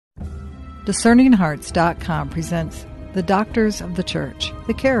DiscerningHearts.com presents The Doctors of the Church,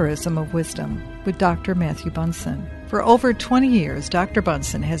 the Charism of Wisdom, with Dr. Matthew Bunson. For over 20 years, Dr.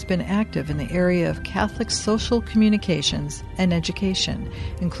 Bunson has been active in the area of Catholic social communications and education,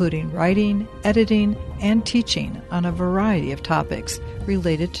 including writing, editing, and teaching on a variety of topics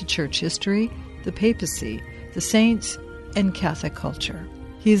related to church history, the papacy, the saints, and Catholic culture.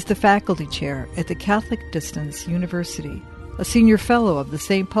 He is the faculty chair at the Catholic Distance University, a senior fellow of the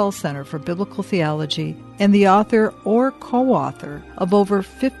St. Paul Center for Biblical Theology, and the author or co-author of over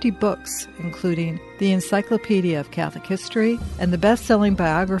 50 books, including the Encyclopedia of Catholic History and the best-selling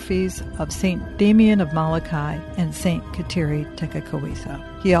biographies of St. Damian of Malachi and St. Kateri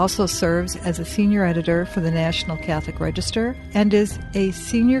Tekakwitha. He also serves as a senior editor for the National Catholic Register and is a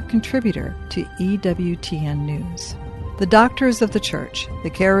senior contributor to EWTN News. The Doctors of the Church, the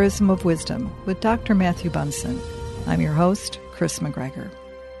Charism of Wisdom, with Dr. Matthew Bunson. I'm your host, Chris McGregor.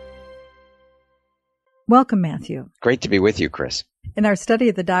 Welcome, Matthew. Great to be with you, Chris. In our study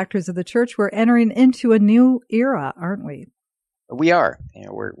of the Doctors of the Church, we're entering into a new era, aren't we? We are.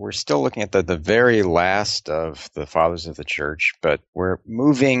 We're still looking at the very last of the Fathers of the Church, but we're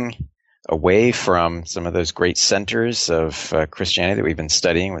moving away from some of those great centers of Christianity that we've been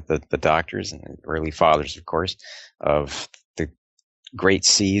studying with the doctors and the early fathers, of course, of the great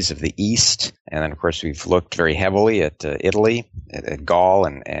seas of the East. And then, of course, we've looked very heavily at Italy, at Gaul,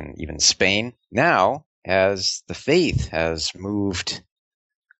 and even Spain. Now, as the faith has moved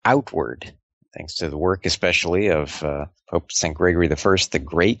outward, thanks to the work especially of Pope St. Gregory I the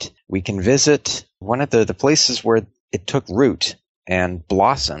Great, we can visit one of the places where it took root and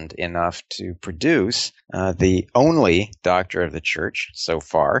blossomed enough to produce the only doctor of the Church so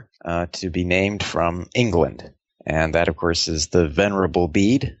far to be named from England. And that, of course, is the Venerable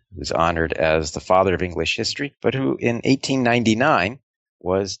Bede, who's honored as the father of English history, but who in 1899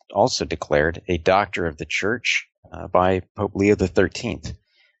 was also declared a doctor of the Church by Pope Leo XIII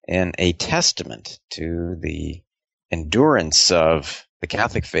in a testament to the endurance of the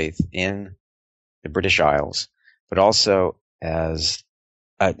Catholic faith in the British Isles, but also as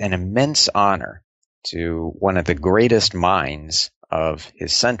an immense honor to one of the greatest minds of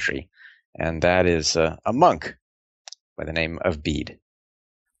his century, and that is a monk by the name of Bede.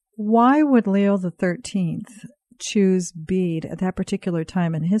 Why would Leo XIII choose Bede at that particular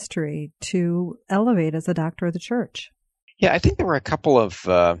time in history to elevate as a doctor of the Church? Yeah, I think there were a couple of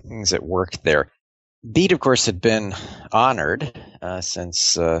things that worked there. Bede, of course, had been honored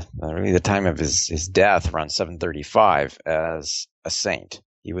since really the time of his death, around 735, as a saint.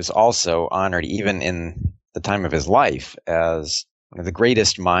 He was also honored even in the time of his life as one of the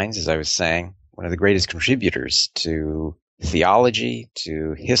greatest minds, as I was saying, one of the greatest contributors to theology,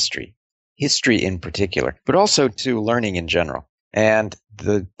 to history in particular, but also to learning in general. And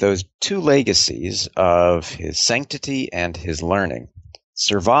those two legacies of his sanctity and his learning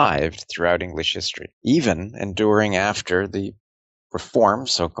survived throughout English history, even enduring after the Reform,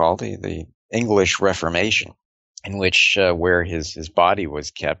 so-called, the English Reformation, in which where his body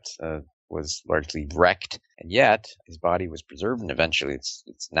was kept was largely wrecked, and yet his body was preserved, and eventually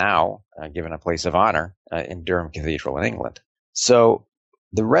it's now given a place of honor in Durham Cathedral in England. So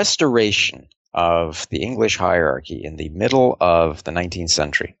the restoration of the English hierarchy in the middle of the 19th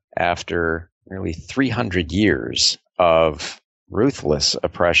century, after nearly 300 years of ruthless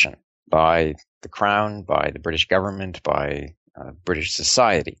oppression by the Crown, by the British government, by British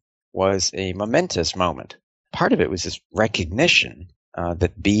society, was a momentous moment. Part of it was this recognition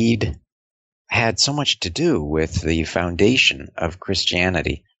that Bede had so much to do with the foundation of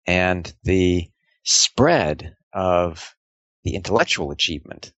Christianity and the spread of the intellectual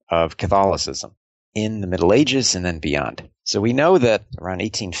achievement of Catholicism in the Middle Ages and then beyond. So we know that around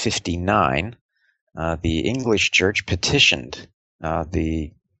 1859, the English Church petitioned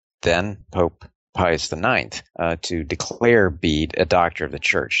the then Pope Pius IX to declare Bede a doctor of the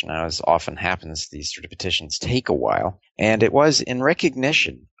Church. Now, as often happens, these sort of petitions take a while. And it was in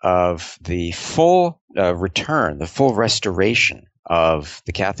recognition of the full return, the full restoration of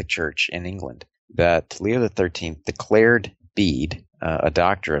the Catholic Church in England that Leo XIII declared Bede a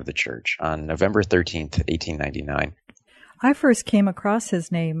doctor of the Church on November 13th, 1899. I first came across his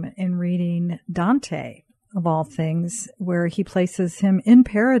name in reading Dante, of all things, where he places him in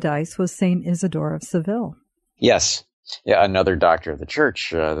paradise with Saint Isidore of Seville. Yes. Yeah, another doctor of the Church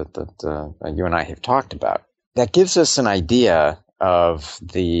that you and I have talked about. That gives us an idea of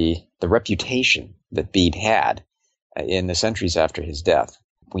the reputation that Bede had in the centuries after his death.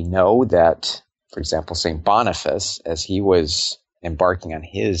 We know that, for example, St. Boniface, as he was embarking on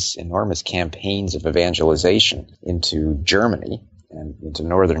his enormous campaigns of evangelization into Germany and into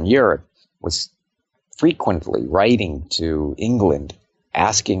Northern Europe, was frequently writing to England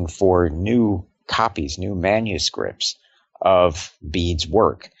asking for new copies, new manuscripts of Bede's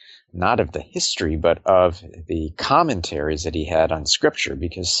work, not of the history, but of the commentaries that he had on Scripture,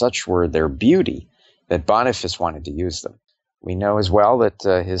 because such were their beauty that Boniface wanted to use them. We know as well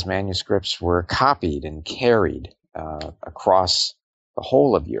that his manuscripts were copied and carried across the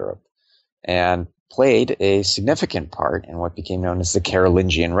whole of Europe and played a significant part in what became known as the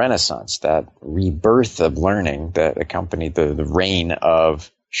Carolingian Renaissance, that rebirth of learning that accompanied the reign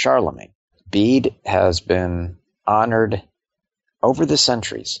of Charlemagne. Bede has been honored over the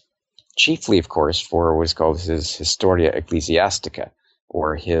centuries, chiefly, of course, for what is called his Historia Ecclesiastica,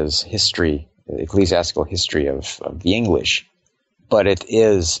 or his history, ecclesiastical history of the English. But it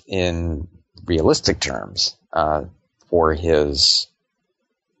is, in realistic terms, for his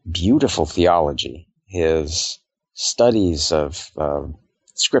beautiful theology, his studies of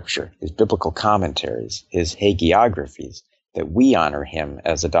Scripture, his biblical commentaries, his hagiographies, that we honor him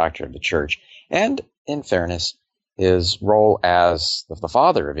as a doctor of the Church, and, in fairness, his role as the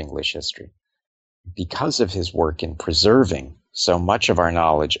father of English history, because of his work in preserving so much of our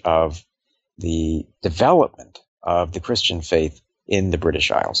knowledge of the development of the Christian faith in the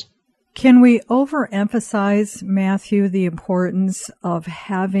British Isles. Can we overemphasize, Matthew, the importance of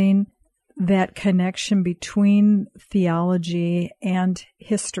having that connection between theology and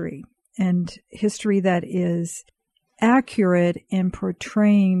history that is accurate in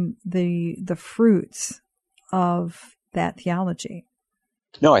portraying the fruits of that theology?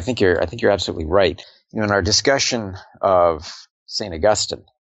 No, I think you're absolutely right. In our discussion of St. Augustine,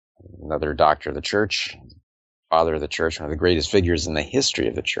 another doctor of the Church, father of the Church, one of the greatest figures in the history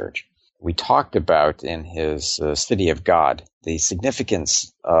of the Church, we talked about in his City of God the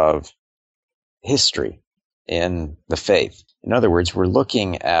significance of history in the faith. In other words, we're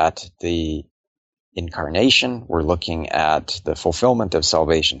looking at the incarnation, we're looking at the fulfillment of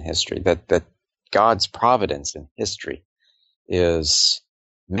salvation history, that God's providence in history is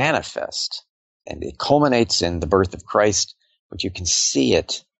manifest, and it culminates in the birth of Christ, but you can see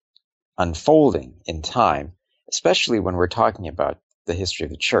it unfolding in time, especially when we're talking about the history of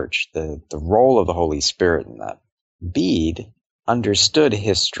the Church, the role of the Holy Spirit in that. Bede understood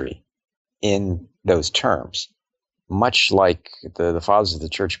history in those terms, much like the fathers of the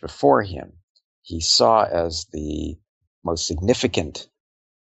Church before him. He saw as the most significant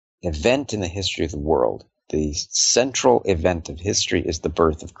event in the history of the world, the central event of history is the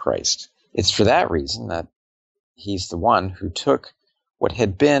birth of Christ. It's for that reason that he's the one who took what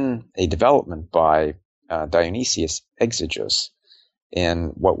had been a development by Dionysius Exiguus in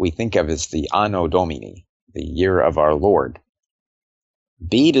what we think of as the Anno Domini, the year of our Lord.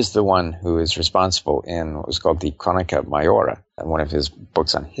 Bede is the one who is responsible in what was called the Chronica Maiora, one of his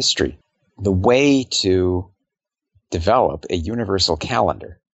books on history, the way to develop a universal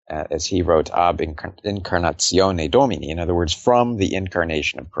calendar, as he wrote, ab incarnatione Domini, in other words, from the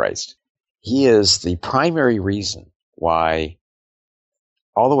incarnation of Christ. He is the primary reason why,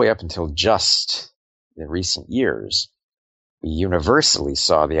 all the way up until just the recent years, we universally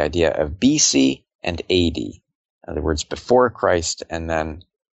saw the idea of BC and AD. In other words, before Christ and then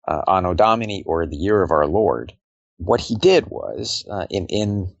Anno Domini, or the year of our Lord. What he did was,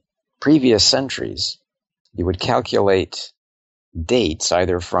 in previous centuries, he would calculate dates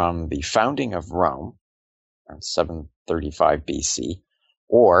either from the founding of Rome, around 735 BC,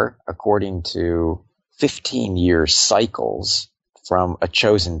 or according to 15-year cycles from a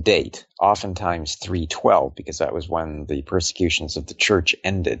chosen date, oftentimes 312, because that was when the persecutions of the Church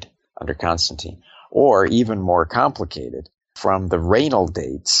ended under Constantine, or even more complicated, from the regnal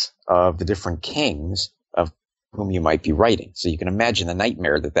dates of the different kings of whom you might be writing. So you can imagine the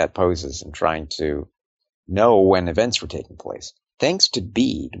nightmare that poses in trying to know when events were taking place. Thanks to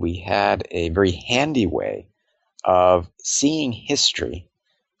Bede, we had a very handy way of seeing history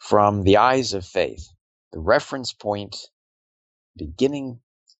from the eyes of faith. The reference point, beginning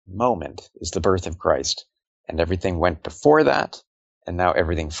moment, is the birth of Christ. And everything went before that, and now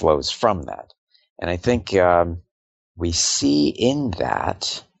everything flows from that. And I think we see in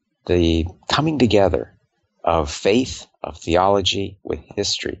that the coming together of faith, of theology with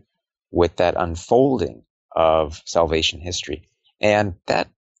history, with that unfolding of salvation history. And that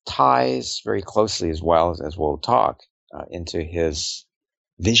ties very closely, as well as we'll talk, into his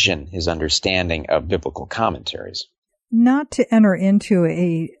vision, his understanding of biblical commentaries. Not to enter into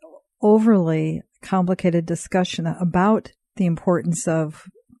a overly complicated discussion about the importance of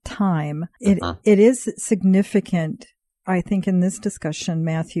time, it is significant, I think, in this discussion,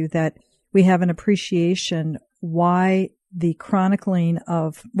 Matthew, that we have an appreciation why the chronicling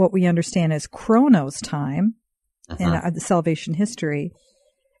of what we understand as Chronos time in the salvation history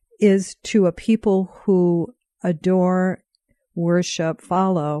is to a people who adore, worship,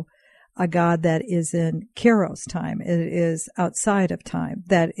 follow a God that is in Kairos time. It is outside of time.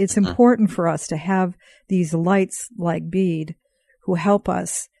 That it's important for us to have these lights like Bede who help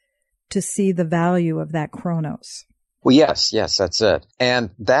us to see the value of that Chronos. Well, yes, that's it. And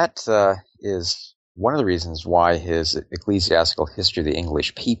that is one of the reasons why his ecclesiastical history of the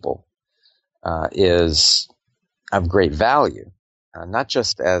English people is of great value, not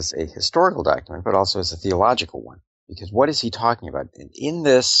just as a historical document, but also as a theological one. Because what is he talking about? In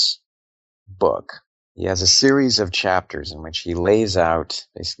this book, he has a series of chapters in which he lays out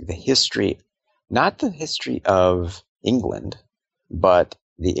basically the history, not the history of England, but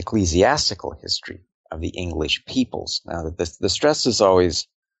the ecclesiastical history of the English peoples. Now, the stress is always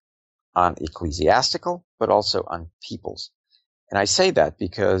on ecclesiastical, but also on peoples. And I say that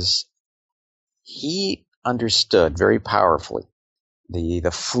because he understood very powerfully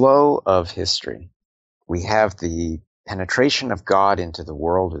the flow of history. We have the penetration of God into the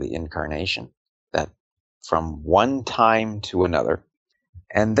world of the incarnation, that from one time to another.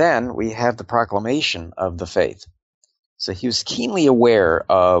 And then we have the proclamation of the faith. So he was keenly aware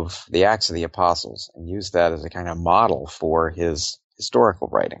of the Acts of the Apostles and used that as a kind of model for his historical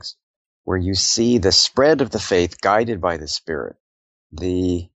writings, where you see the spread of the faith guided by the Spirit,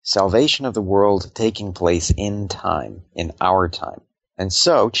 the salvation of the world taking place in time, in our time. And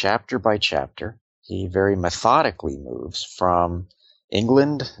so, chapter by chapter, he very methodically moves from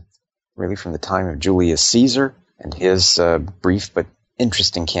England, really from the time of Julius Caesar and his brief but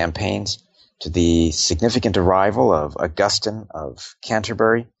interesting campaigns, to the significant arrival of Augustine of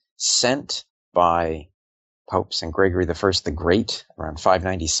Canterbury, sent by Pope St. Gregory I the Great around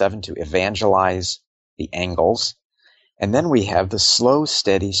 597 to evangelize the Angles. And then we have the slow,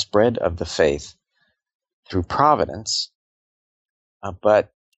 steady spread of the faith through providence.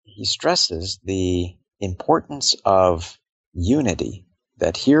 But he stresses the importance of unity,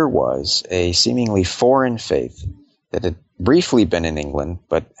 that here was a seemingly foreign faith that had briefly been in England,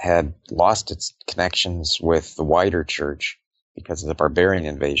 but had lost its connections with the wider church because of the barbarian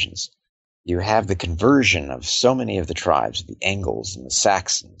invasions. You have the conversion of so many of the tribes, the Angles and the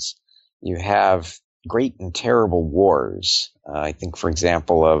Saxons. You have great and terrible wars. I think, for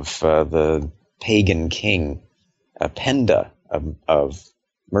example, of the pagan king, Penda of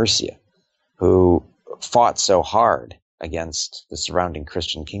Mercia, who fought so hard against the surrounding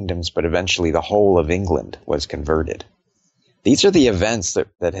Christian kingdoms, but eventually the whole of England was converted. These are the events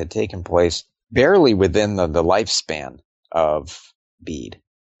that had taken place barely within the lifespan of Bede.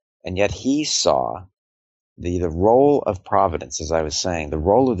 And yet he saw the role of providence, as I was saying, the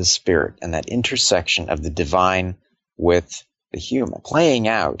role of the Spirit, and that intersection of the divine with the human, playing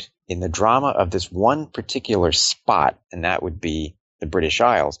out in the drama of this one particular spot, and that would be the British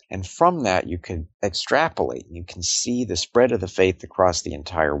Isles. And from that, you could extrapolate. You can see the spread of the faith across the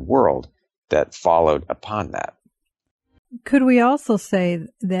entire world that followed upon that. Could we also say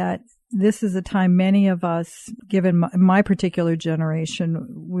that this is a time many of us, given my particular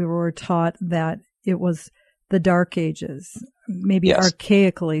generation, we were taught that it was the Dark Ages, maybe Yes.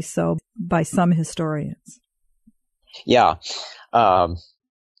 archaically so by some historians? Yeah.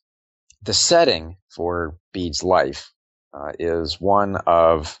 The setting for Bede's life is one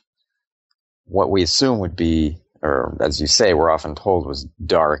of what we assume would be, or as you say, we're often told was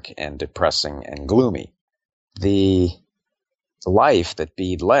dark and depressing and gloomy. The life that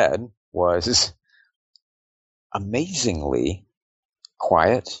Bede led was amazingly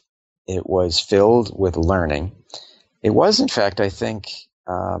quiet. It was filled with learning. It was, in fact, I think,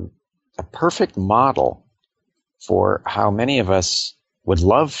 a perfect model for how many of us would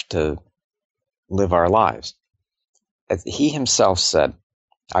love to live our lives. As he himself said,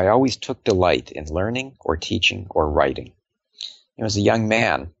 I always took delight in learning or teaching or writing. As a young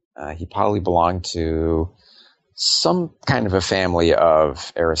man, he probably belonged to some kind of a family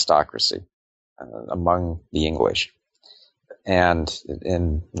of aristocracy among the English, and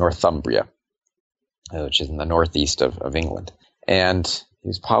in Northumbria, which is in the northeast of England. And he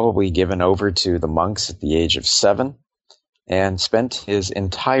was probably given over to the monks at the age of 7 and spent his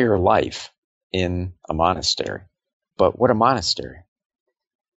entire life in a monastery. But what a monastery.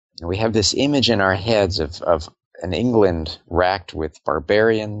 We have this image in our heads of an England racked with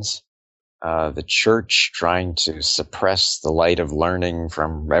barbarians, the church trying to suppress the light of learning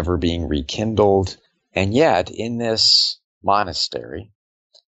from ever being rekindled. And yet, in this monastery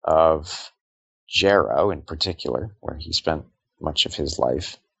of Jarrow in particular, where he spent much of his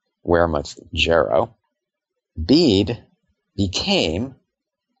life, Wearmouth, Jarrow, Bede became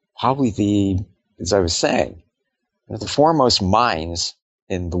probably as I was saying, the foremost minds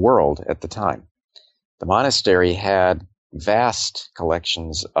in the world at the time. The monastery had vast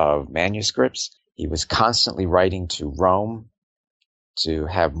collections of manuscripts. He was constantly writing to Rome to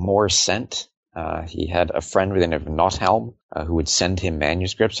have more sent. He had a friend by the name of Nothelm who would send him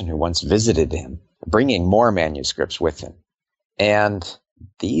manuscripts and who once visited him, bringing more manuscripts with him. And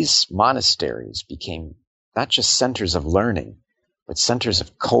these monasteries became not just centers of learning, but centers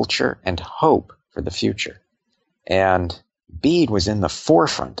of culture and hope for the future. And Bede was in the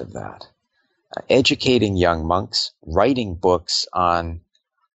forefront of that, educating young monks, writing books on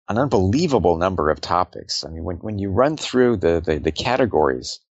an unbelievable number of topics. I mean, when you run through the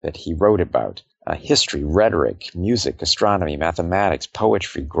categories that he wrote about, history, rhetoric, music, astronomy, mathematics,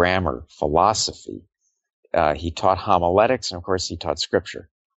 poetry, grammar, philosophy, he taught homiletics, and of course he taught scripture.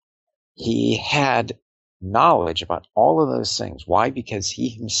 He had knowledge about all of those things. Why? Because he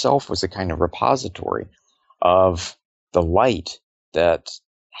himself was a kind of repository of the light that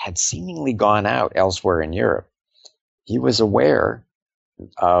had seemingly gone out elsewhere in Europe. He was aware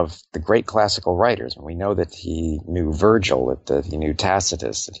of the great classical writers, and we know that he knew Virgil, that he knew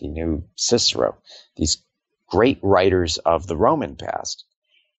Tacitus, that he knew Cicero, these great writers of the Roman past.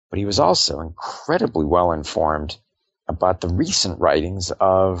 But he was also incredibly well informed about the recent writings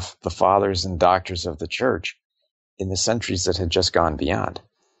of the fathers and doctors of the church in the centuries that had just gone beyond.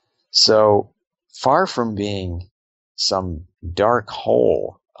 So far from being some dark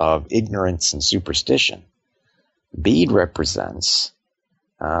hole of ignorance and superstition, Bede represents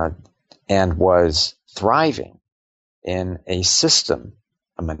and was thriving in a system,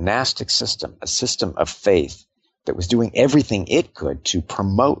 a monastic system, a system of faith that was doing everything it could to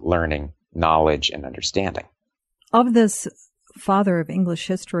promote learning, knowledge, and understanding. Of this father of English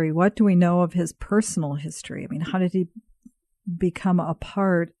history, what do we know of his personal history? I mean, how did he become a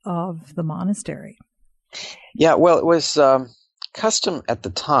part of the monastery? Yeah, well, it was custom at the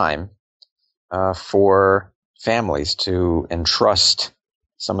time for families to entrust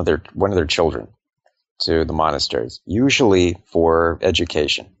one of their children to the monasteries, usually for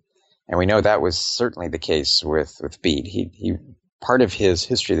education. And we know that was certainly the case with Bede. He part of his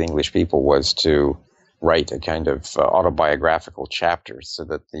history of the English people was to write a kind of autobiographical chapter so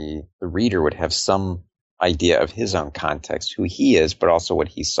that the reader would have some idea of his own context, who he is, but also what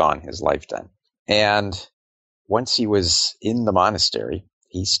he saw in his lifetime. And once he was in the monastery,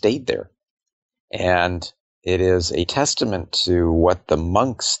 he stayed there. And it is a testament to what the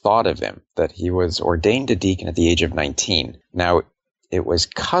monks thought of him that he was ordained a deacon at the age of 19. Now, it was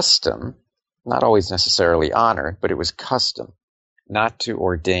custom, not always necessarily honored, but it was custom not to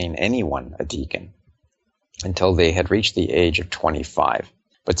ordain anyone a deacon until they had reached the age of 25.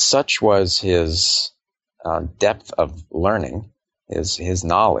 But such was his depth of learning, his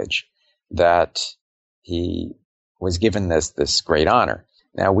knowledge, that he was given this great honor.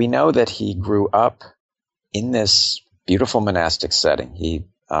 Now, we know that he grew up in this beautiful monastic setting. He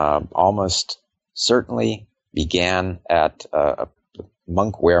almost certainly began at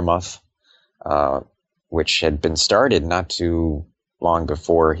Monk Wearmouth, which had been started not too long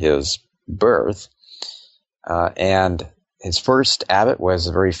before his birth. And his first abbot was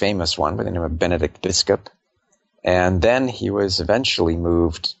a very famous one by the name of Benedict Biscop. And then he was eventually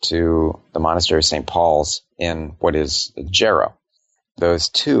moved to the monastery of St. Paul's in what is Jarrow. Those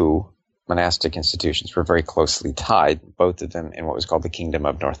two monastic institutions were very closely tied, both of them in what was called the Kingdom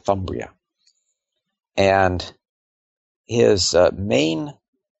of Northumbria. And his main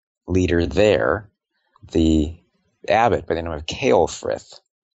leader there, the abbot by the name of Ceolfrith,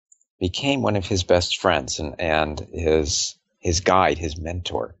 became one of his best friends and his guide, his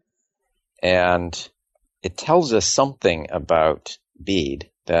mentor. And it tells us something about Bede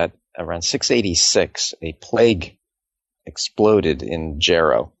that around 686, a plague exploded in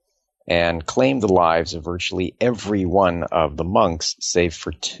Jarrow and claimed the lives of virtually every one of the monks, save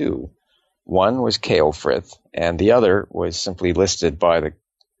for two. One was Ceolfrith, and the other was simply listed by the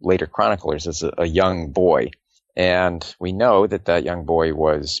later chroniclers as a young boy. And we know that young boy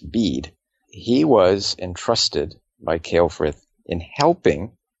was Bede. He was entrusted by Ceolfrith in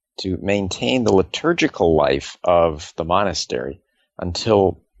helping to maintain the liturgical life of the monastery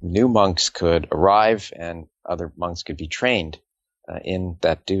until new monks could arrive and other monks could be trained in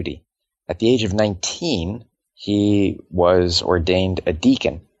that duty. At the age of 19, he was ordained a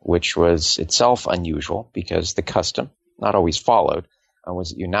deacon, which was itself unusual because the custom, not always followed, was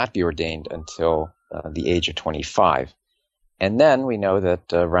that you not be ordained until the age of 25. And then we know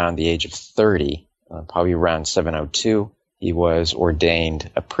that around the age of 30, probably around 702, he was ordained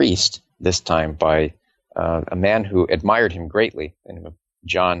a priest, this time by a man who admired him greatly, the name of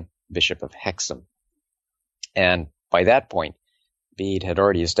John, Bishop of Hexham. And by that point, Bede had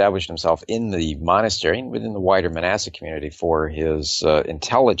already established himself in the monastery and within the wider monastic community for his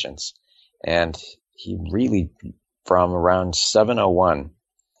intelligence. And he really, from around 701,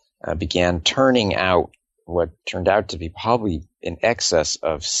 began turning out what turned out to be probably in excess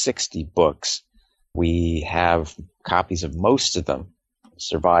of 60 books. We have copies of most of them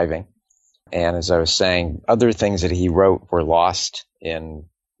surviving. And as I was saying, other things that he wrote were lost in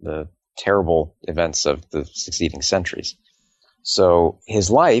the terrible events of the succeeding centuries. So his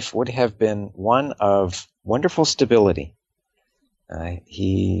life would have been one of wonderful stability.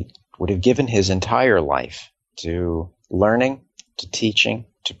 He would have given his entire life to learning, to teaching,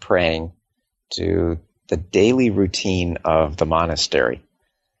 to praying, to the daily routine of the monastery,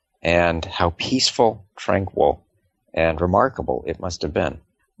 and how peaceful, tranquil, and remarkable it must have been.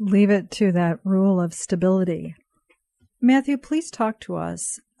 Leave it to that rule of stability. Matthew, please talk to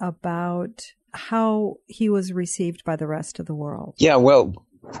us about how he was received by the rest of the world. Yeah, well,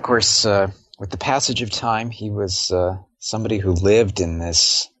 of course, with the passage of time, he was somebody who lived in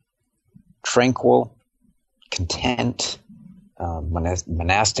this tranquil, content,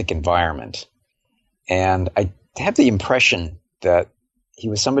 monastic environment. And I have the impression that he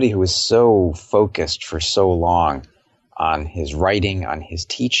was somebody who was so focused for so long on his writing, on his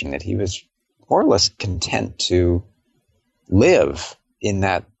teaching, that he was more or less content to live in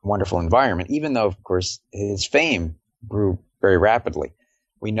that wonderful environment, even though, of course, his fame grew very rapidly.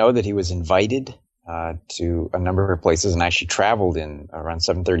 We know that he was invited to a number of places and actually traveled in around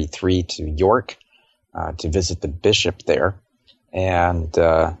 733 to York to visit the bishop there. And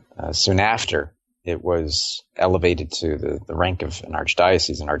soon after, it was elevated to the rank of an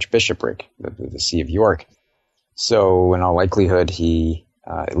archdiocese, an archbishopric, the See of York. So in all likelihood, he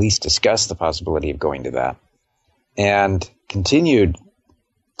at least discussed the possibility of going to that, and continued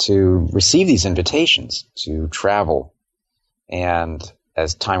to receive these invitations to travel. And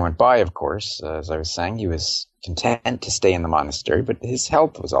as time went by, of course, as I was saying, he was content to stay in the monastery, but his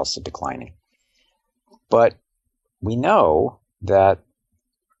health was also declining. But we know that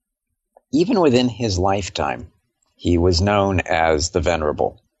even within his lifetime, he was known as the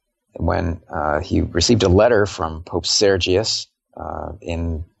Venerable. When he received a letter from Pope Sergius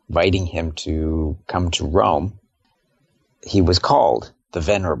inviting him to come to Rome, he was called the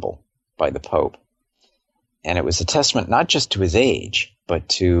Venerable by the Pope. And it was a testament not just to his age, but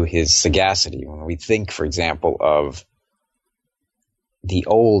to his sagacity. When we think, for example, of the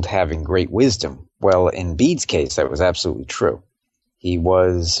old having great wisdom, well, in Bede's case, that was absolutely true. He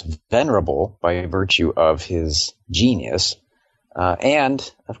was venerable by virtue of his genius,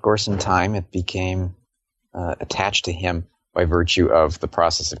 and, of course, in time it became attached to him by virtue of the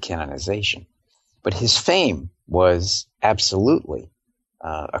process of canonization. But his fame was absolutely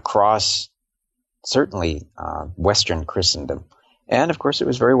across, certainly, Western Christendom. And, of course, it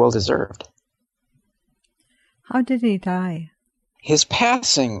was very well deserved. How did he die? His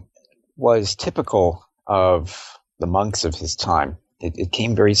passing was typical of the monks of his time. It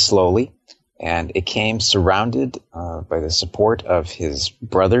came very slowly, and it came surrounded by the support of his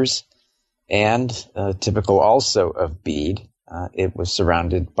brothers, and typical also of Bede, it was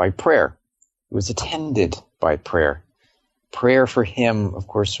surrounded by prayer. It was attended by prayer. Prayer for him, of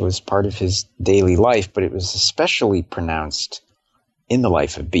course, was part of his daily life, but it was especially pronounced in the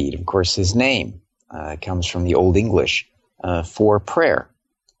life of Bede. Of course, his name comes from the Old English for prayer.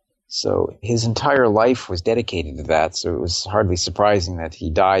 So his entire life was dedicated to that, so it was hardly surprising that he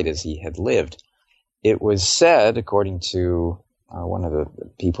died as he had lived. It was said, according to one of the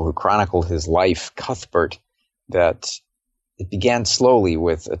people who chronicled his life, Cuthbert, that it began slowly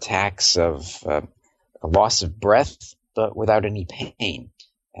with attacks of a loss of breath, but without any pain.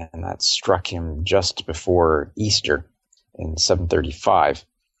 And that struck him just before Easter in 735.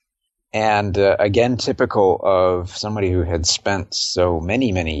 And again, typical of somebody who had spent so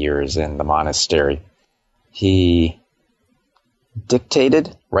many, many years in the monastery, he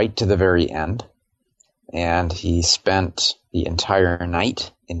dictated right to the very end, and he spent the entire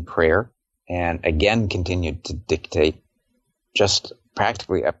night in prayer, and again continued to dictate just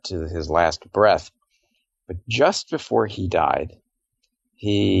practically up to his last breath. But just before he died,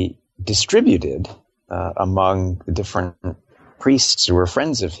 he distributed among the different priests who were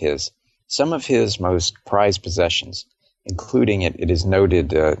friends of his some of his most prized possessions, including, it is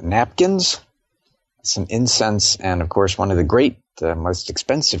noted, napkins, some incense, and, of course, one of the great, most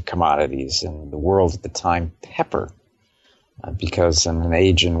expensive commodities in the world at the time, pepper, because in an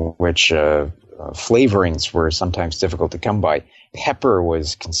age in which flavorings were sometimes difficult to come by, pepper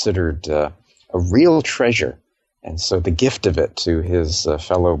was considered a a real treasure. And so the gift of it to his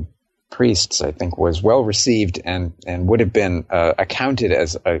fellow priests, I think, was well received and would have been accounted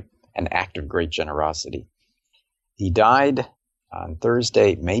as an act of great generosity. He died on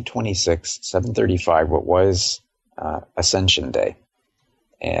Thursday, May 26, 735, what was Ascension Day.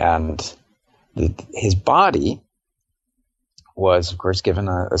 And his body was, of course, given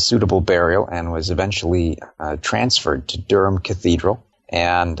a suitable burial and was eventually transferred to Durham Cathedral.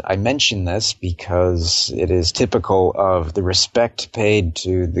 And I mention this because it is typical of the respect paid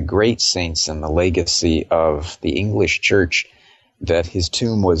to the great saints and the legacy of the English Church that his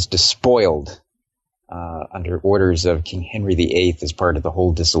tomb was despoiled under orders of King Henry VIII as part of the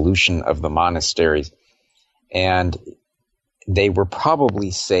whole dissolution of the monasteries. And they were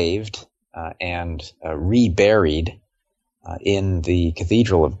probably saved and reburied in the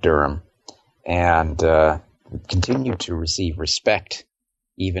Cathedral of Durham and continue to receive respect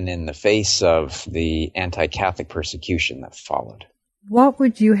even in the face of the anti-Catholic persecution that followed. What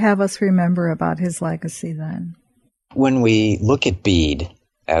would you have us remember about his legacy then? When we look at Bede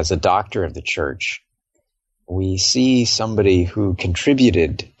as a doctor of the Church, we see somebody who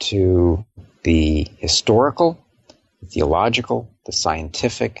contributed to the historical, the theological, the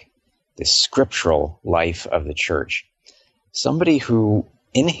scientific, the scriptural life of the Church. Somebody who,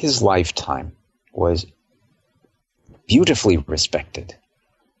 in his lifetime, was beautifully respected,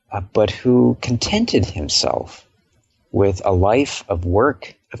 but who contented himself with a life of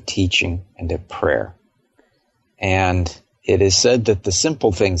work, of teaching, and of prayer. And it is said that the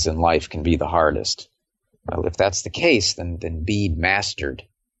simple things in life can be the hardest. Well, if that's the case, then Bede mastered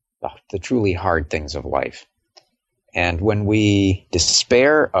the truly hard things of life. And when we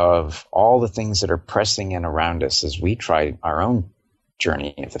despair of all the things that are pressing in around us as we try our own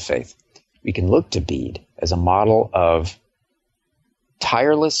journey of the faith, we can look to Bede as a model of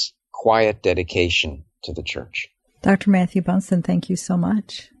tireless, quiet dedication to the Church. Dr. Matthew Bunson, thank you so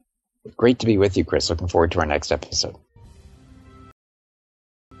much. Great to be with you, Chris. Looking forward to our next episode.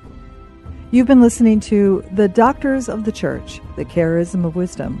 You've been listening to The Doctors of the Church, the Charism of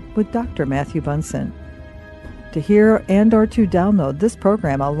Wisdom, with Dr. Matthew Bunson. To hear and or to download this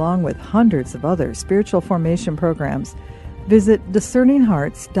program along with hundreds of other spiritual formation programs, visit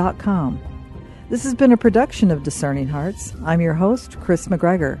discerninghearts.com. This has been a production of Discerning Hearts. I'm your host, Chris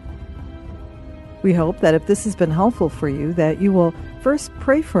McGregor. We hope that if this has been helpful for you, that you will first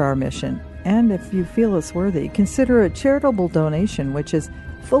pray for our mission, and if you feel us worthy, consider a charitable donation which is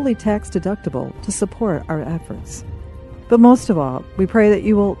fully tax-deductible to support our efforts. But most of all, we pray that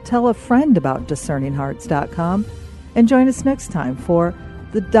you will tell a friend about discerninghearts.com and join us next time for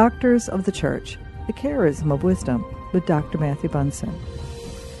The Doctors of the Church, the Charism of Wisdom, with Dr. Matthew Bunson.